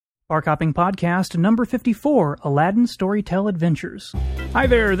Park Hopping Podcast number 54, Aladdin Storytell Adventures. Hi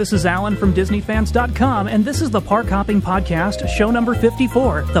there, this is Alan from DisneyFans.com, and this is the Park Hopping Podcast, show number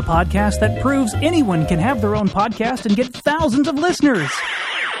 54, the podcast that proves anyone can have their own podcast and get thousands of listeners.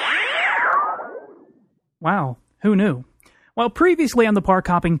 Wow, who knew? Well, previously on the Park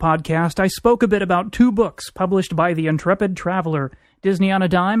Hopping Podcast, I spoke a bit about two books published by the Intrepid Traveler, Disney on a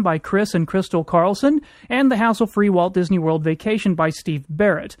Dime by Chris and Crystal Carlson, and The Hassle-Free Walt Disney World Vacation by Steve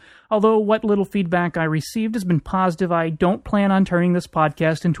Barrett. Although what little feedback I received has been positive, I don't plan on turning this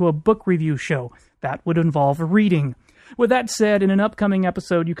podcast into a book review show. That would involve reading. With that said, in an upcoming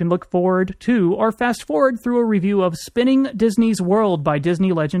episode, you can look forward to or fast forward through a review of Spinning Disney's World by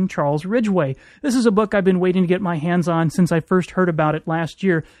Disney legend Charles Ridgway. This is a book I've been waiting to get my hands on since I first heard about it last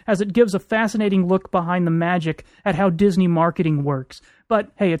year, as it gives a fascinating look behind the magic at how Disney marketing works.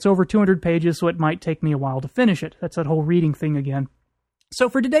 But hey, it's over 200 pages, so it might take me a while to finish it. That's that whole reading thing again. So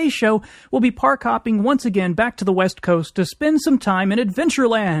for today's show, we'll be park hopping once again back to the West Coast to spend some time in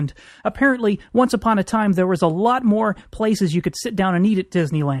Adventureland. Apparently, once upon a time, there was a lot more places you could sit down and eat at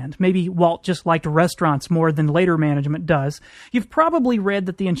Disneyland. Maybe Walt just liked restaurants more than later management does. You've probably read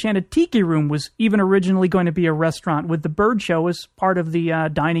that the Enchanted Tiki Room was even originally going to be a restaurant, with the bird show as part of the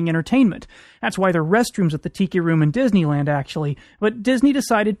dining entertainment. That's why there are restrooms at the Tiki Room in Disneyland, actually. But Disney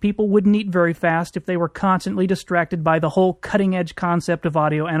decided people wouldn't eat very fast if they were constantly distracted by the whole cutting-edge concept of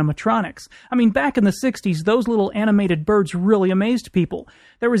audio animatronics. I mean, back in the 60s, those little animated birds really amazed people.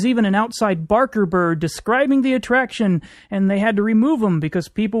 There was even an outside barker bird describing the attraction, and they had to remove him because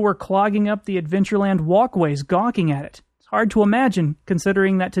people were clogging up the Adventureland walkways, gawking at it. It's hard to imagine,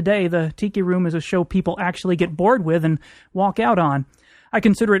 considering that today the Tiki Room is a show people actually get bored with and walk out on. I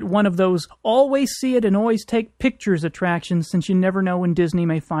consider it one of those always see it and always take pictures attractions, since you never know when Disney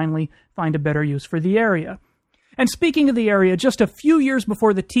may finally find a better use for the area. And speaking of the area, just a few years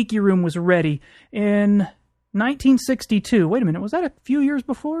before the Tiki Room was ready, in 1962, wait a minute, was that a few years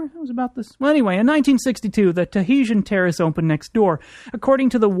before? It was about this. Well, anyway, in 1962, the Tahitian Terrace opened next door. According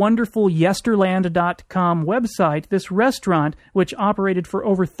to the wonderful Yesterland.com website, this restaurant, which operated for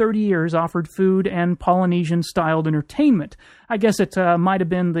over 30 years, offered food and Polynesian-styled entertainment. I guess it might have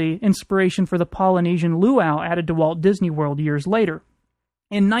been the inspiration for the Polynesian luau added to Walt Disney World years later.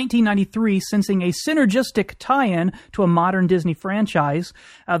 In 1993, sensing a synergistic tie-in to a modern Disney franchise,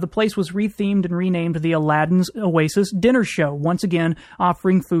 the place was rethemed and renamed the Aladdin's Oasis Dinner Show, once again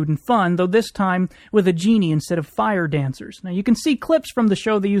offering food and fun, though this time with a genie instead of fire dancers. Now, you can see clips from the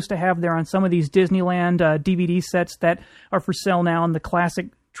show they used to have there on some of these Disneyland DVD sets that are for sale now in the classic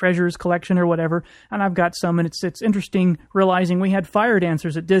Treasures collection or whatever, and I've got some, and it's interesting realizing we had fire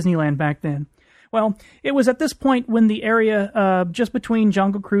dancers at Disneyland back then. Well, it was at this point when the area just between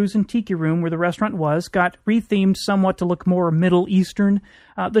Jungle Cruise and Tiki Room, where the restaurant was, got rethemed somewhat to look more Middle Eastern.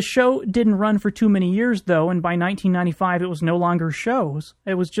 The show didn't run for too many years, though, and by 1995 it was no longer shows.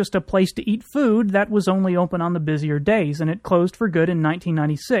 It was just a place to eat food that was only open on the busier days, and it closed for good in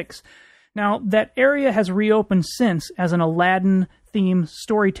 1996. Now, that area has reopened since as an Aladdin-themed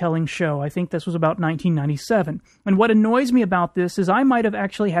storytelling show. I think this was about 1997. And what annoys me about this is I might have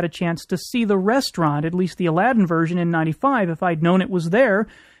actually had a chance to see the restaurant, at least the Aladdin version, in 95 if I'd known it was there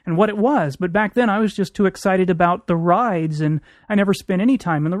and what it was. But back then I was just too excited about the rides, and I never spent any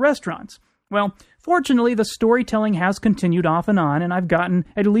time in the restaurants. Well, fortunately, the storytelling has continued off and on, and I've gotten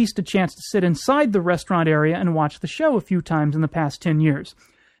at least a chance to sit inside the restaurant area and watch the show a few times in the past 10 years.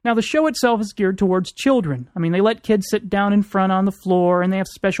 Now, the show itself is geared towards children. I mean, they let kids sit down in front on the floor, and they have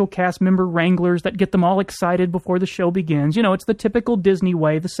special cast member wranglers that get them all excited before the show begins. You know, it's the typical Disney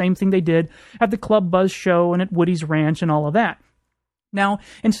way, the same thing they did at the Club Buzz show and at Woody's Ranch and all of that. Now,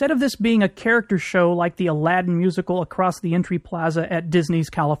 instead of this being a character show like the Aladdin musical across the entry plaza at Disney's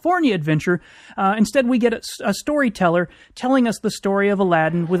California Adventure, instead we get a storyteller telling us the story of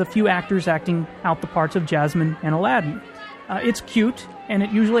Aladdin with a few actors acting out the parts of Jasmine and Aladdin. It's cute, and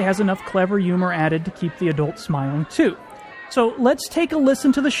it usually has enough clever humor added to keep the adults smiling, too. So let's take a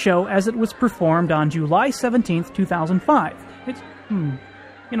listen to the show as it was performed on July 17th, 2005.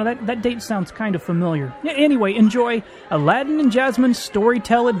 That date sounds kind of familiar. Anyway, enjoy Aladdin and Jasmine's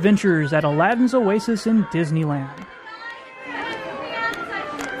Storytell Adventures at Aladdin's Oasis in Disneyland.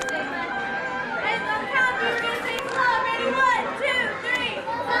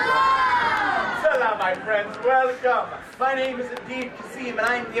 Friends, welcome. My name is Adib Kasim, and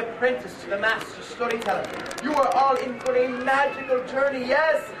I am the apprentice to the master storyteller. You are all in for a magical journey,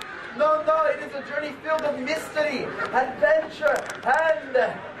 yes? No, it is a journey filled with mystery, adventure,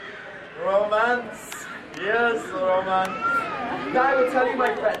 and romance. Yes, romance. Now I will tell you,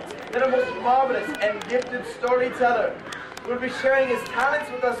 my friends, that a most marvelous and gifted storyteller will be sharing his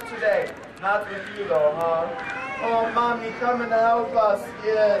talents with us today. Not with you, though, huh? Oh, Mommy, come and help us.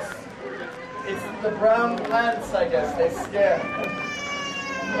 Yes. It's the brown plants, I guess. They scare.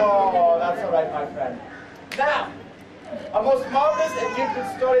 Oh, that's all right, my friend. Now, a most marvelous and gifted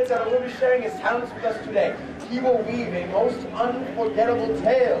storyteller will be sharing his talents with us today. He will weave a most unforgettable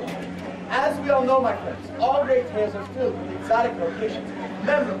tale. As we all know, my friends, all great tales are filled with exotic locations,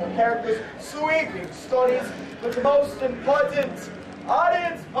 memorable characters, sweeping stories, with the most important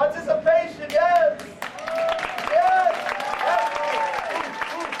audience participation. Yes! Yes!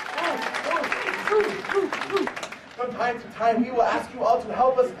 From time to time, we will ask you all to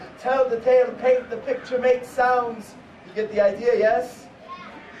help us tell the tale, paint the picture, make sounds. You get the idea, yes?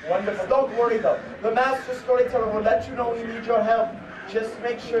 Wonderful. Don't worry, though. The master storyteller will let you know we need your help. Just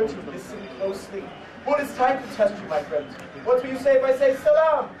make sure to listen closely. Well, it's time to test you, my friends. What will you say if I say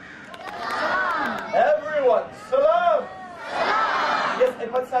salam? Salam. Everyone, salam. Salam. Yes,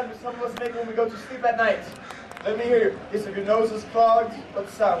 and what sound do some of us make when we go to sleep at night? Let me hear you. Yes, if your nose is clogged, what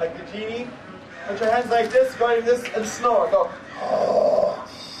sound? Like the genie? Put your hands like this, go like this, and snore. Go. Oh.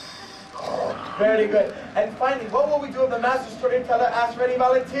 Oh. Very good. And finally, what will we do if the master storyteller asks for any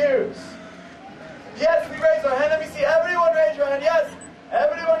volunteers? Yes, we raise our hand. Let me see. Everyone raise your hand. Yes.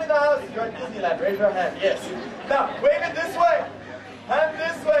 Everyone in the house. You're at Disneyland. Raise your hand. Yes. Now, wave it this way. Hand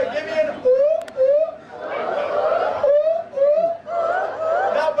this way. Give me an ooh, ooh. Ooh, ooh.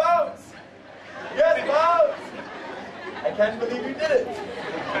 Now bounce. Yes, bounce. I can't believe you did it.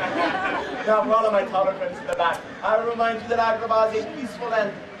 Now, for all of my taller friends in the back, I remind you that Agrabah is a peaceful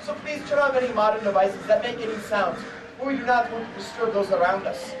land. So please turn off any modern devices that make any sounds. We do not want to disturb those around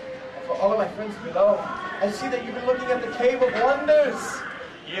us. For all of my friends below, I see that you've been looking at the Cave of Wonders.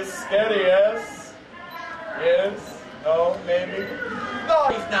 He is scary, yes? Yes? No? Maybe? No,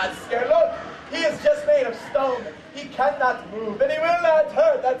 he's not scared. Look, he is just made of stone. He cannot move, and he will not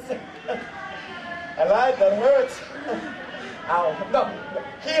hurt. That's it. I lied, that hurts. Ow. No,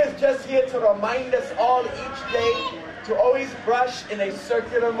 he is just here to remind us all each day to always brush in a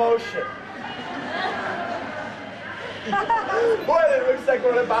circular motion. Well, it looks like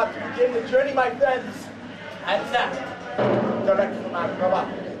we're about to begin the journey, my friends. And now, direct from Agrabah,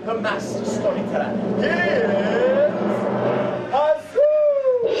 the master storyteller. Here is Hazoo!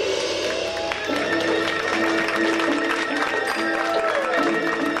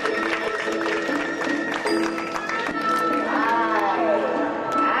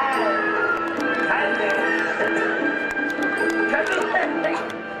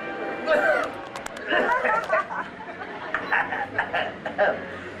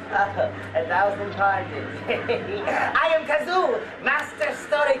 A thousand pardons. I am Kazoo, master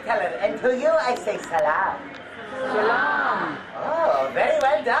storyteller, and to you I say salam. Salam. Oh, very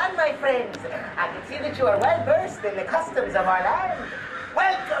well done, my friends. I can see that you are well versed in the customs of our land.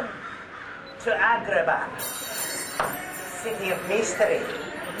 Welcome to Agrabah, city of mystery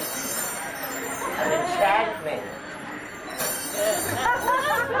and enchantment. A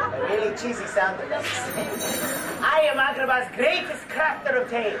really cheesy sound effects. I am Agrabah's greatest crafter of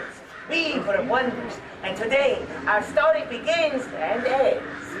tales, weaver of wonders, and today our story begins and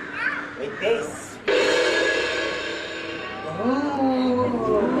ends with this.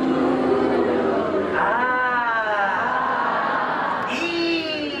 Ooh. Ah.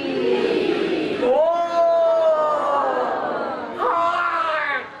 Ee. Oh.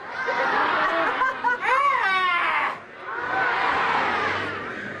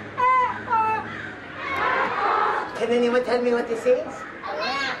 Can anyone tell me what this is?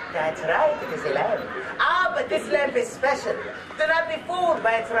 That's right, it is a lamp. Ah, but this lamp is special. Do not be fooled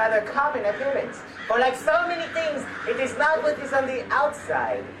by its rather common appearance. For like so many things, it is not what is on the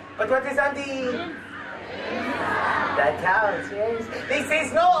outside, but what is on the... That counts, yes. This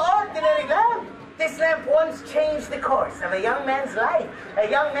is no ordinary lamp. This lamp once changed the course of a young man's life. A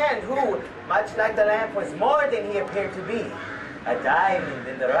young man who, much like the lamp, was more than he appeared to be. A diamond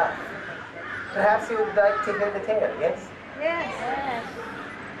in the rough. Perhaps you would like to hear the tale, yes? Yes.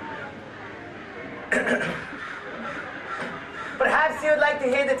 Perhaps you would like to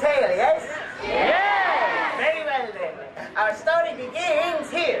hear the tale, yes? Yes! Very well then. Our story begins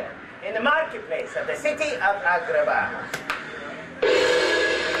here, in the marketplace of the city of Agrabah.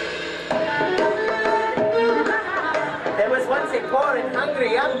 There was once a poor and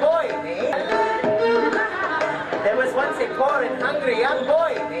hungry young boy named... There was once a poor and hungry young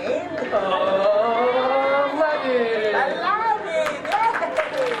boy named... Aladdin! Aladdin!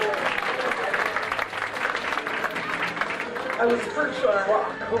 I was perched on a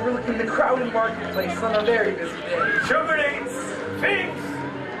rock, overlooking the crowded marketplace on a very busy day. Sugar dates, figs,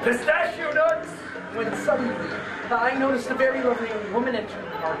 pistachio nuts, when suddenly I noticed a very lovely young woman entering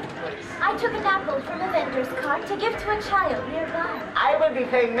the marketplace. I took an apple from a vendor's cart to give to a child nearby. I will be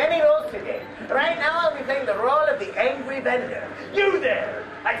playing many roles today. Right now, I'll be playing the role of the angry vendor. You there!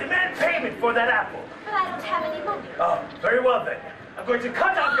 I demand payment for that apple. But I don't have any money. Oh, very well then. I'm going to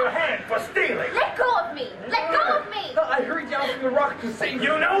cut off your hand for stealing. Let go of me! Let go of me! I hurried down from the rock to save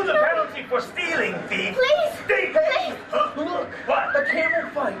You know the penalty for stealing, thief. Please! Thief! Please! Huh? Look! What? A camel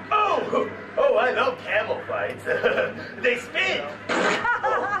fight! Oh, I love camel fights. They spin.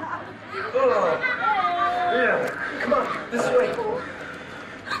 Yeah. Come on, this way.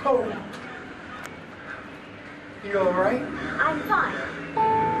 Oh. You alright? I'm fine.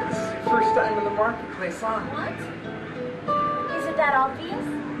 This is your first time in the marketplace, huh? What? Is it that obvious?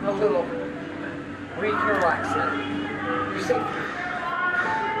 A little. We can relax now. You're safe.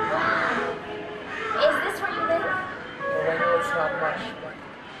 Is this where you live? Well, I know it's not much, but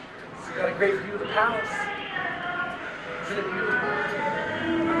it's got a great view of the palace. Isn't it beautiful?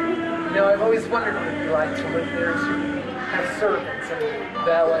 You know, I've always wondered what it'd be like to live there, to have servants and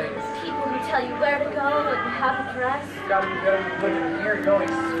valets. People who tell you where to go and how to dress. It's gotta be better than living here, you're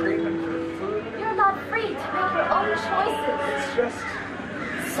always screaming for food. You're not free to make your own choices. It's just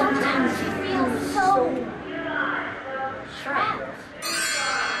Sometimes you feel so trapped.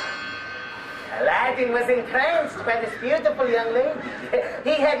 Aladdin was entranced by this beautiful young lady.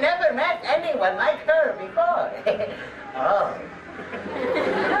 He had never met anyone like her before. Oh.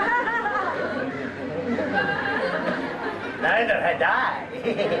 Neither had I.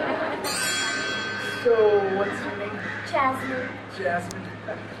 so. What's your name? Jasmine. Jasmine.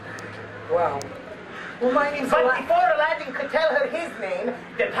 Wow. Well, my name's But Aladdin. before Aladdin could tell her his name,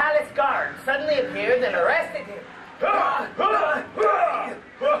 the palace guard suddenly appeared and arrested him.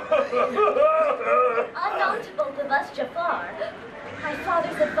 Unknown to both of us, Jafar, my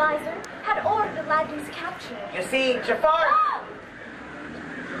father's advisor had ordered Aladdin's capture. You see, Jafar...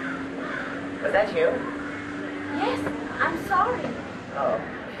 Was that you? Yes, I'm sorry. Oh,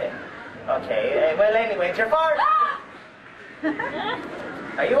 okay. Well, anyway, Jafar...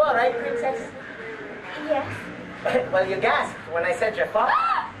 Are you all right, princess? Yes. Well, you gasped when I said Jafar.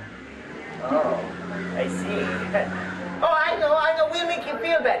 Oh, I see. Oh, I know. We'll make you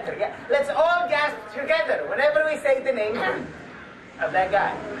feel better. Yeah? Let's all gasp together whenever we say the name of that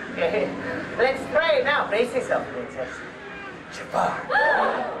guy. Okay? Let's try it now. Brace yourself, princess. Jafar.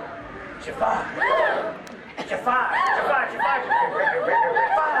 Jafar. Jafar. Jafar. Jafar.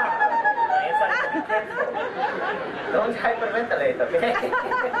 Don't hyperventilate, okay?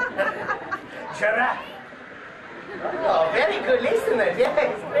 Giraffe. Oh, very good listeners.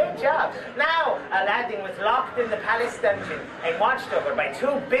 Yes, great job. Now, Aladdin was locked in the palace dungeon and watched over by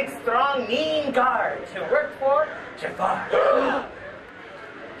two big, strong, mean guards who worked for Jafar. Oh.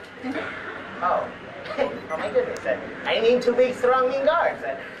 Oh, my goodness. I mean two big, strong, mean guards.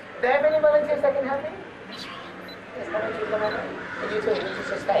 Do I have any volunteers that can help me? Yes, come on, and you too, you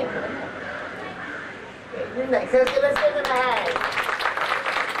just stay. Nice. Okay, let's give them a hand.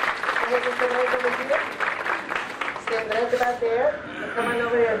 Stand right about there. Come on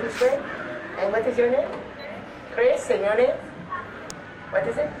over here this way. And what is your name? Chris, and your name? What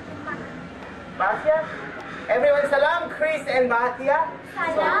is it? Bhatia? Everyone salam, Chris and Bhatia.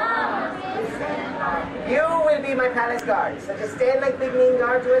 Salam. You will be my palace guards. So just stand like big mean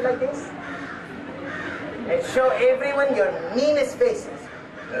guards do it like this. And show everyone your meanest faces.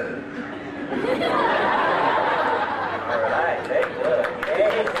 Alright, very good.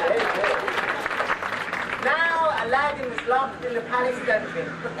 Very good. Now Aladdin was locked in the palace dungeon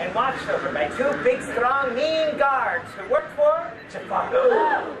and watched over by two big, strong, mean guards who worked for Jafar.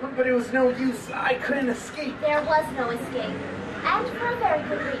 But it was no use. I couldn't escape. There was no escape. And for a very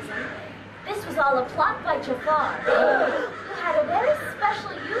good reason. This was all a plot by Jafar, who had a very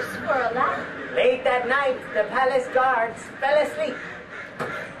special use for Aladdin. Late that night, the palace guards fell asleep.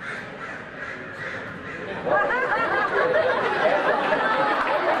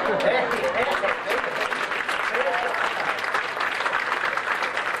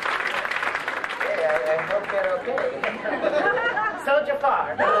 I hope they're okay. So Jafar,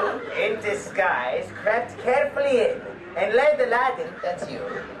 in disguise, crept carefully in and led Aladdin, that's you,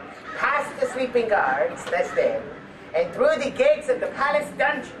 past the sleeping guards, that's them, and through the gates of the palace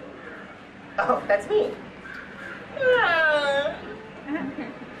dungeon. Oh, that's me.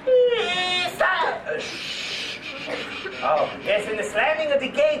 Oh, yes, and the slamming of the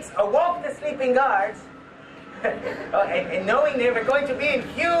gates awoke the sleeping guards. And knowing they were going to be in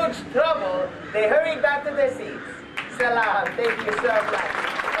huge trouble, they hurried back to their seats. Salam, thank you so much.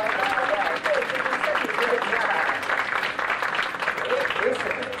 Thank you for such a good job.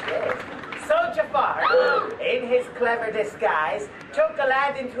 Yes. So Jafar, in his clever disguise, took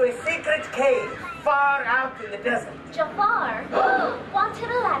Aladdin to a secret cave far out in the desert. Jafar wanted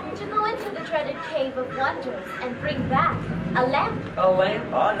Aladdin to go into the dreaded Cave of Wonders and bring back a lamp. A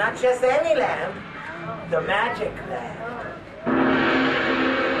lamp? Oh, not just any lamp, the magic lamp.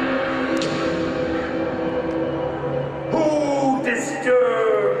 Who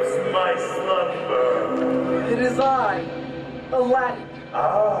disturbs my slumber? It is I, Aladdin.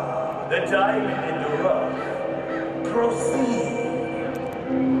 Ah, the diamond in the rough. Proceed.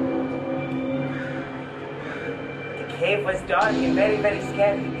 The cave was dark and very, very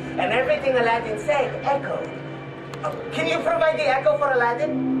scary, and everything Aladdin said echoed. Can you provide the echo for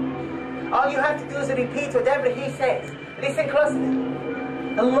Aladdin? All you have to do is repeat whatever he says. Listen closely.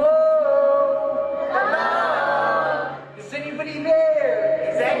 Hello? Hello? Is anybody there?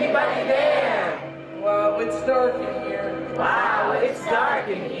 Is anybody there? Wow, it's dark in here. Wow, it's dark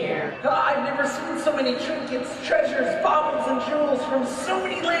in here. I've never seen so many trinkets, treasures, baubles, and jewels from so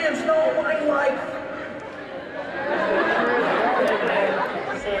many lands in all my life.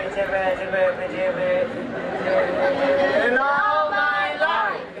 In all my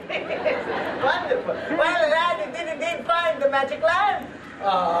life. Wonderful. Well, Aladdin did indeed find the magic lamp. I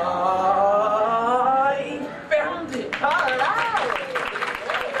found it. All right.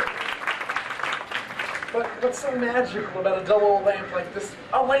 But what's so magical about a double lamp like this?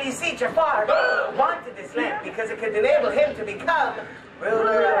 Oh, well, you see, Jafar wanted this lamp because it could enable him to become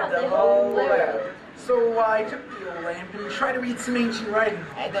ruler of the whole world. So I took the old lamp and tried to read some ancient writing.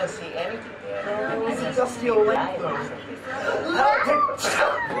 I don't see anything there. Oh, it's a dusty old lamp, though.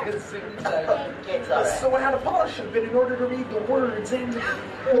 It's It's all right. So I had to polish it a bit in order to read the words and...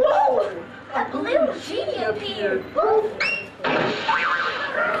 Whoa! A little genie appeared. Oi!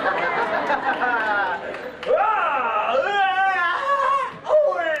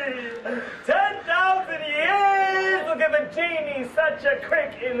 10,000 years will give a genie such a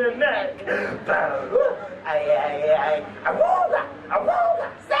crick in the neck. I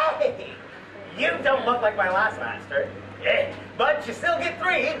say, you don't look like my last master. But you still get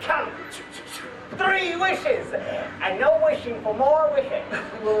 3. Count. 3 wishes. And no wishing for more wishes.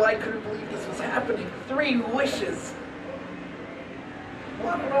 Well, I couldn't believe this was happening. 3 wishes.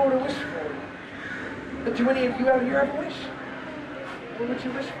 Well, I don't know what to wish for. But do any of you out here have a wish? What would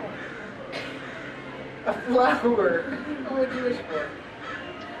you wish for? A flower. What would you wish for?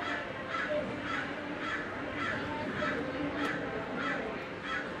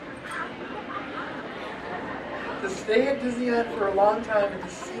 To stay at Disneyland for a long time and to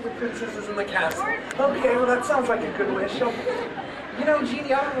see the princesses in the castle. Okay, well that sounds like a good wish. You know,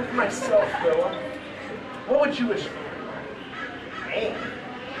 Genie, I don't know for myself though. What would you wish for? Me?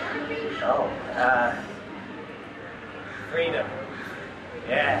 Oh, freedom.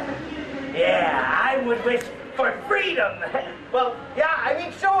 Yeah, I would wish for freedom. Well, yeah, I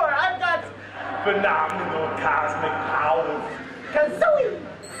mean, sure, I've got Phenomenal cosmic powers. Kazooie.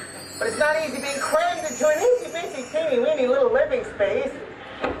 But it's not easy being crammed into an itty-bitty, teeny-weeny little living space.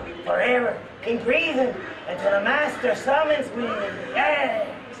 Forever in prison until the master summons me. Yes.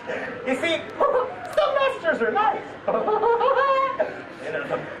 You see, some masters are nice. And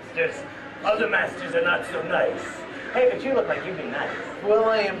other masters are not so nice. Hey, but you look like you'd be nice. Well,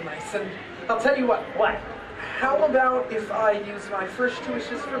 I am nice, and I'll tell you what. What? How about if I use my first 2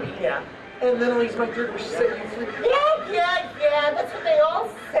 wishes for me? Yeah. And then I'll use my 3rd wish to set you free. Yeah, that's what they all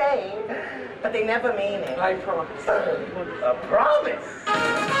say. But they never mean it. I promise. A promise?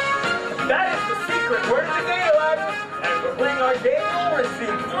 That is the secret word today, Aladdin. And for playing our game, you'll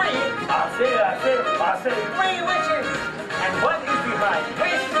receive 3. I said 3 wishes. And what is behind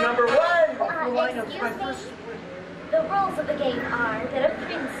wish number 1? Excuse me. The rules of the game are that a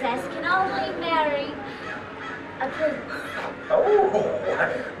princess can only marry a prince. Oh,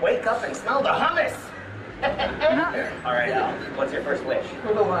 wake up and smell the hummus. All right, Al, what's your first wish?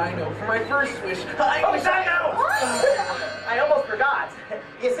 Well, I know. For my first wish, I Oh, wish time out! I almost forgot.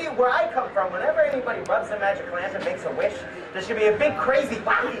 You see, where I come from, whenever anybody rubs the magic lamp and makes a wish, there should be a big, crazy,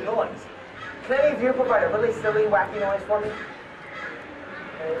 wacky noise. Can any of you provide a really silly, wacky noise for me?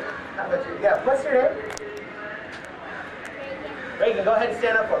 How about you? Yeah, what's your name? Reagan, go ahead and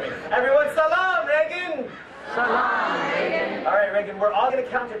stand up for me. Everyone, salam, Reagan! Salam, Reagan. All right, Reagan, we're all going to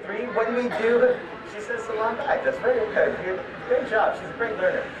count to 3. When we do, she says salam back. That's very good. Great job. She's a great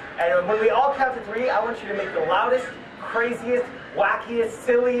learner. And when we all count to 3, I want you to make the loudest, craziest, wackiest,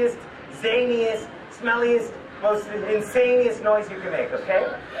 silliest, zaniest, smelliest, most insanest noise you can make, okay?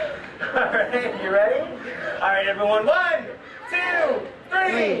 All right, you ready? All right, everyone. 1, 2,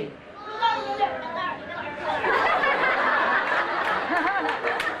 3.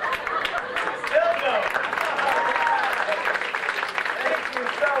 Still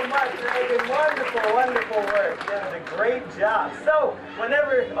so much, Reagan. Wonderful, wonderful work. You did a great job. So,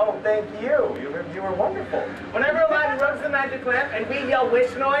 whenever, oh, thank you. You were wonderful. Whenever Aladdin rubs the magic lamp and we yell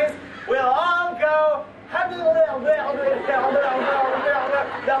wish noise, we'll all go.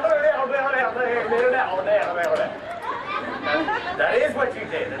 That is what you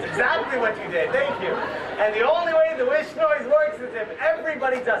did. That's exactly what you did. Thank you. And the only way the wish noise works is if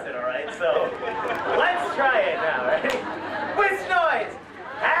everybody does it, all right? So let's try it now, ready? Wish noise!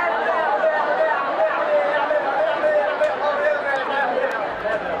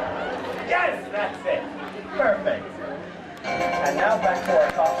 Yes, that's it. Perfect. And now back to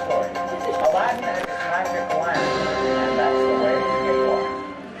our top story. Aladdin and his magic lamp. And that's the way it was.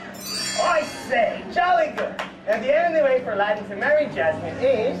 I say, jolly good. And the only way for Aladdin to marry Jasmine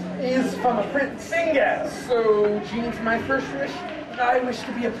is from a prince. bingo. So, Genie, for my first wish, I wish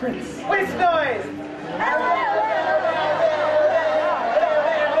to be a prince. Wish noise!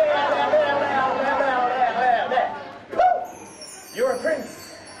 You're a prince.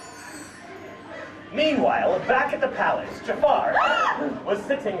 Meanwhile, back at the palace, Jafar was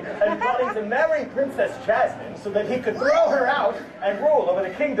sitting and plotting to marry Princess Jasmine so that he could throw her out and rule over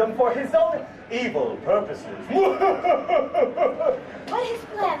the kingdom for his own evil purposes. But his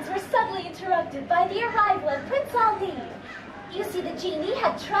plans were suddenly interrupted by the arrival of Prince Ali. You see, the genie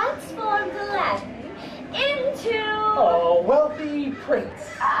had transformed Aladdin into... A wealthy prince.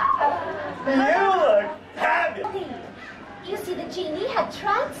 You look fabulous. Ali. You see, the genie had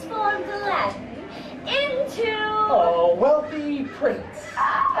transformed Aladdin into... A wealthy prince.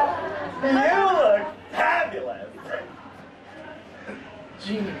 You look fabulous.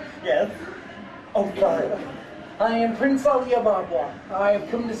 Genie. Yes? Oh, God. I am Prince Ali of Abwa. I have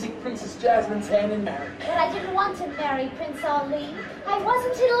come to seek Princess Jasmine's hand in marriage. But I didn't want to marry Prince Ali. I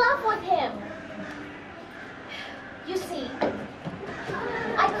wasn't in love with him. You see,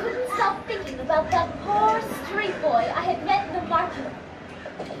 I couldn't stop thinking about that poor street boy I had met in the market.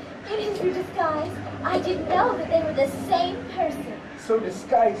 In his new disguise, I didn't know that they were the same person. So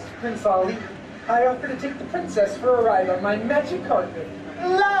disguised Prince Ali, I offer to take the princess for a ride on my magic carpet. La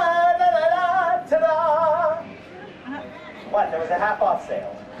la la la ta-da! What, there was a half-off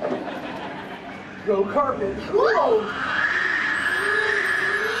sale. Go carpet. Whoa!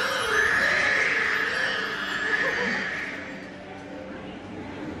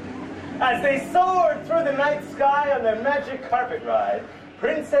 As they soared through the night sky on their magic carpet ride,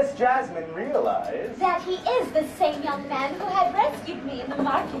 Princess Jasmine realized... That he is the same young man who had rescued me in the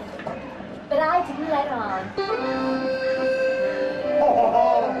market. But I didn't let on.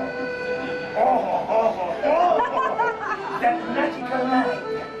 That magical night,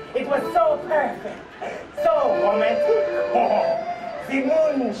 it was so perfect, so romantic. The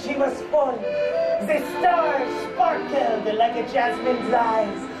moon, she was full. The stars sparkled like a Jasmine's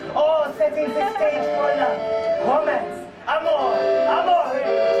eyes, all setting the stage for love, romance, amor, amore.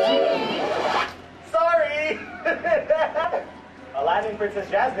 Sorry. Aladdin and Princess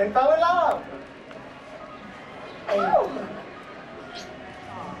Jasmine fell in love.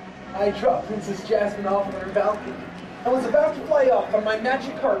 I dropped Princess Jasmine off on her balcony. I was about to fly off on my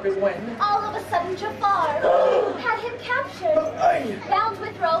magic carpet when... All of a sudden, Jafar had him captured, I... bound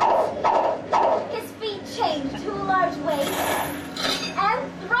with ropes, his feet chained to a large weight,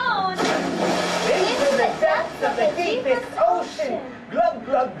 and thrown Into the depths of the deepest ocean. Glug,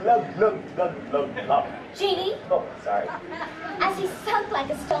 glug, glug, glug, glug, glug, glug. Genie, Oh, sorry. as he sunk like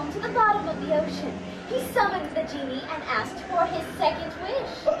a stone to the bottom of the ocean, he summoned the genie and asked for his second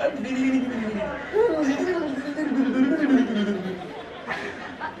wish.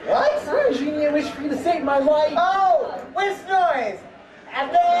 What? Sorry, Genie, I wish for you to save my life. Oh, wish noise.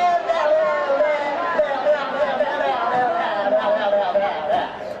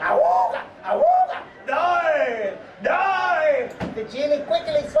 Die! Die! The genie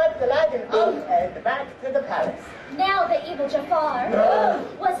quickly swept Aladdin out and back to the palace. Now the evil Jafar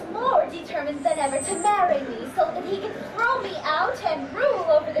was more determined than ever to marry me so that he could throw me out and rule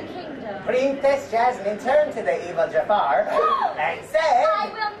over the kingdom. Princess Jasmine turned to the evil Jafar and said... I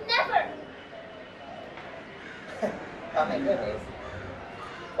will never! Oh my goodness.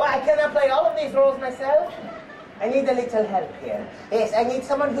 Well, I cannot play all of these roles myself. I need a little help here. Yes, I need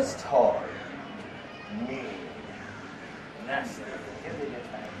someone who's tall. Me. Nasty.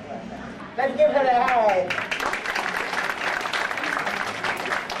 Let's give her a hand.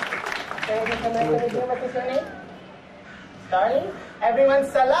 What is your name? Starling? Everyone,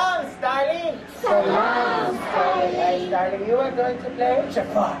 salam, Starling. Salam, Starling. Starling, you are going to play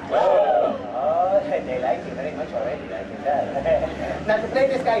Jafar. Oh, they like you very much already, I can tell. Now, to play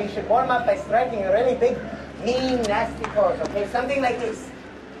this guy, you should warm up by striking a really big, mean, nasty pose, okay? Something like this.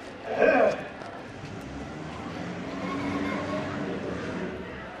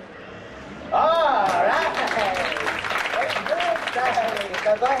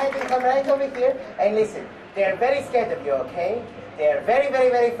 right over here. And listen, they're very scared of you, okay? They're very, very,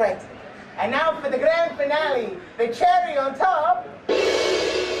 very frightened. And now for the grand finale, the cherry on top.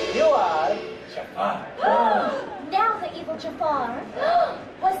 You are Jafar. Now the evil Jafar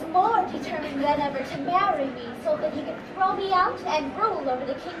was more determined than ever to marry me so that he could throw me out and rule over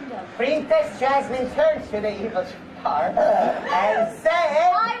the kingdom. Princess Jasmine turns to the evil Jafar and says,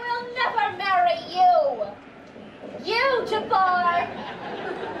 I will never marry you! You, Jafar!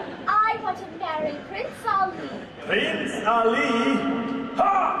 I want to marry Prince Ali. Prince Ali?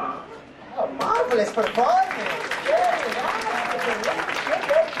 Ha! oh, marvelous performance. Very nice.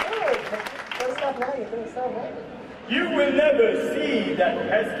 Good. Don't stop now, you're doing so well. You will never see that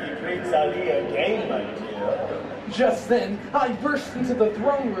pesky Prince Ali again, my dear. Just then, I burst into the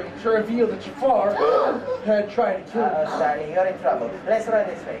throne room to reveal that Jafar had tried to kill me. Sorry, you're in trouble. Let's run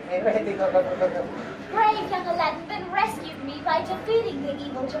this way. Okay, ready? Go. Brave young Aladdin then rescued me by defeating the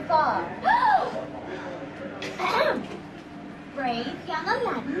evil Jafar. Brave young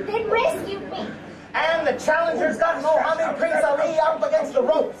Aladdin then rescued me. And the challenger's got Mohammed Prince Ali up against the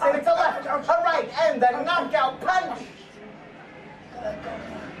ropes, and it's a left, a right, and the knockout punch.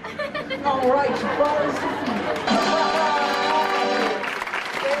 All right, Jafar is defeated.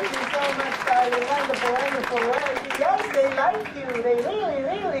 Thank you so much, darling. Wonderful. Yes, they like you. They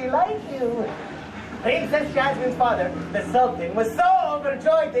really like you. Princess Jasmine's father, the Sultan, was so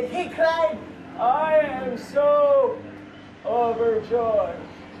overjoyed that he cried, I am so overjoyed.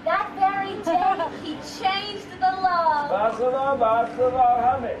 That very day, he changed the law so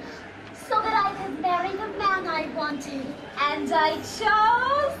that I could marry the man I wanted. And I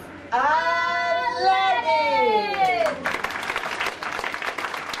chose Aladdin!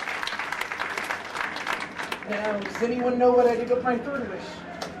 Now, does anyone know what I did with my third wish?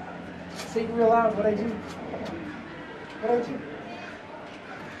 Say it real loud what I do.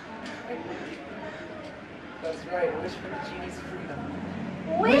 That's right, I wish for the genie's freedom.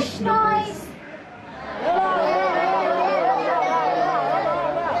 Wish noise!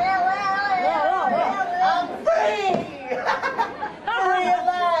 I'm free! Free at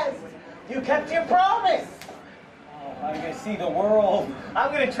last! You kept your promise! Oh, I'm gonna see the world.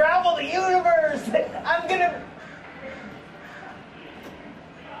 I'm gonna travel the universe! I'm gonna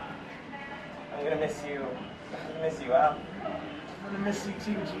miss you. I'm gonna miss you, Al. I'm gonna miss you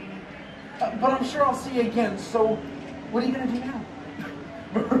too, Genie. But I'm sure I'll see you again, so what are you gonna do now?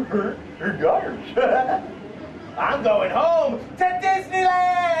 Gosh. I'm going home to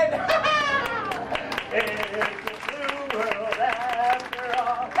Disneyland! It's a new world after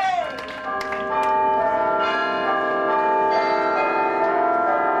all. Hey!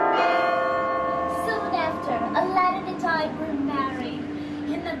 Soon after, Aladdin and I were married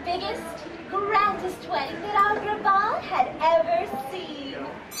in the biggest, grandest wedding that our Grabal had ever seen.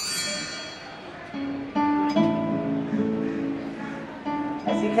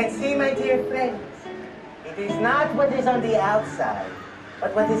 As you can see, my dear friends, it is not what is on the outside,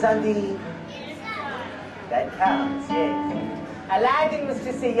 but what is on the inside that counts, yes. Aladdin was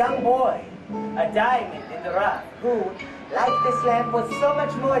just a young boy, a diamond in the rough, who, like this lamp, was so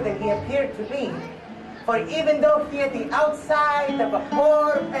much more than he appeared to be. For even though he had the outside of a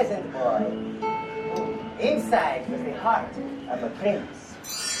poor peasant boy, inside was the heart of a prince.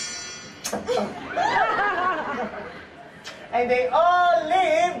 And they all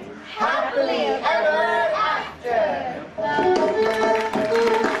lived happily ever after.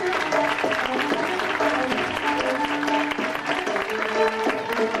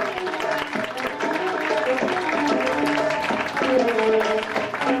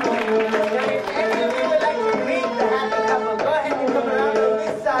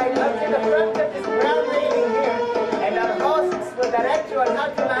 Direct you on how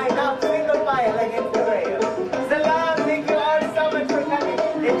to line up single file against the rail. Salam, thank you all so much for coming.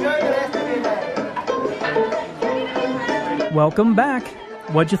 Enjoy the rest of your night. Welcome back.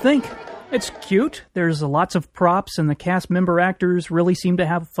 What'd you think? It's cute. There's lots of props, and the cast member actors really seem to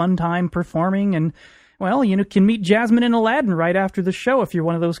have a fun time performing. And, well, you can meet Jasmine and Aladdin right after the show if you're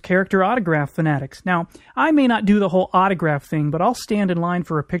one of those character autograph fanatics. Now, I may not do the whole autograph thing, but I'll stand in line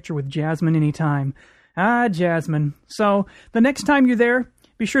for a picture with Jasmine anytime. Ah, Jasmine. So, the next time you're there,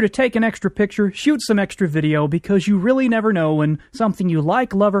 be sure to take an extra picture, shoot some extra video, because you really never know when something you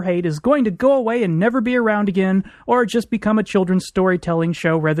like, love, or hate is going to go away and never be around again, or just become a children's storytelling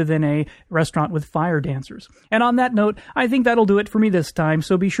show rather than a restaurant with fire dancers. And on that note, I think that'll do it for me this time,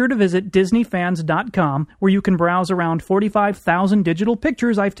 so be sure to visit DisneyFans.com, where you can browse around 45,000 digital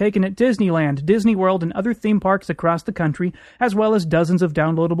pictures I've taken at Disneyland, Disney World, and other theme parks across the country, as well as dozens of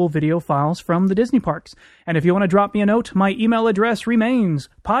downloadable video files from the Disney parks. And if you want to drop me a note, my email address remains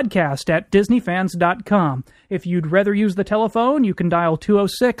podcast@disneyfans.com. If you'd rather use the telephone, you can dial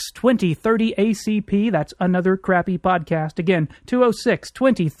 206-2030-ACP. That's Another Crappy Podcast. Again,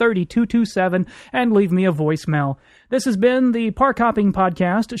 206-2030-227, and leave me a voicemail. This has been the Park Hopping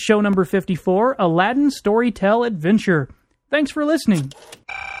Podcast, show number 54, Aladdin Storytell Adventure. Thanks for listening.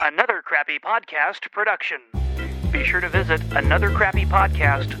 Another Crappy Podcast production. Be sure to visit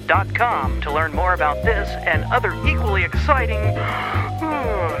anothercrappypodcast.com to learn more about this and other equally exciting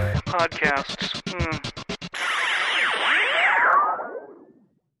podcasts.